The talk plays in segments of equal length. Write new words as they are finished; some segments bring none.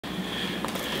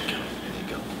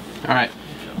Alright,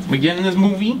 we get in this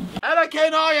movie.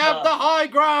 Anakin, I have the high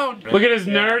ground! Look at his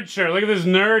nerd shirt. Look at this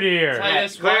nerd here. Hey,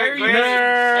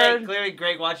 clearly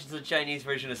Greg watches the Chinese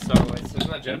version of Star Wars. So it's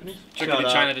not Japanese? Chicken to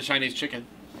China to Chinese chicken.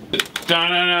 Da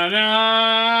na na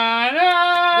na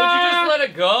na. Would you just let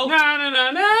it go? Na na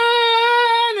na na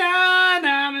na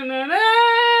na na na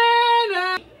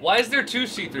na. Why is there two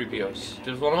C-3POs?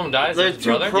 Does one of them die? Is There's his two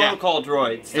brother? protocol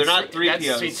droids. They're not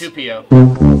 3POs. That's C-2PO.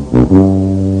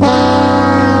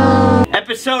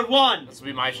 Episode 1. This will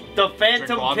be my The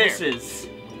Phantom Pisses.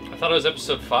 I thought it was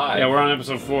episode 5. Yeah, we're on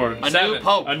episode 4. A new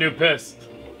pope. A new piss.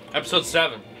 Episode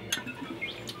 7.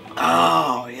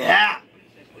 Oh, yeah.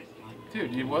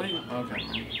 Dude, what are you... Okay.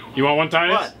 You want one,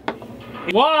 Titus?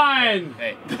 What? One!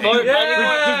 Hey.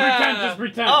 Just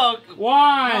pretend. Oh.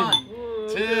 One!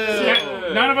 2.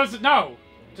 Yeah, none of us, no.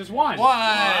 Just one. 1.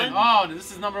 Oh,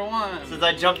 this is number 1. Since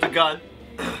I jumped the gun.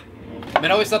 Man, I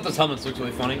always thought those helmets looked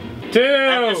really funny. 2!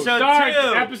 Episode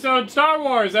 2. Episode Star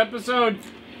Wars, episode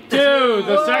 2,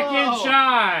 the second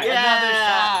shot. Another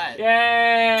shot.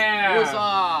 Yeah!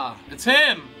 Huzzah. It's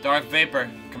him. Darth Vapor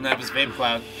coming out of his vape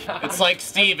cloud. It's like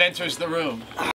Steve enters the room.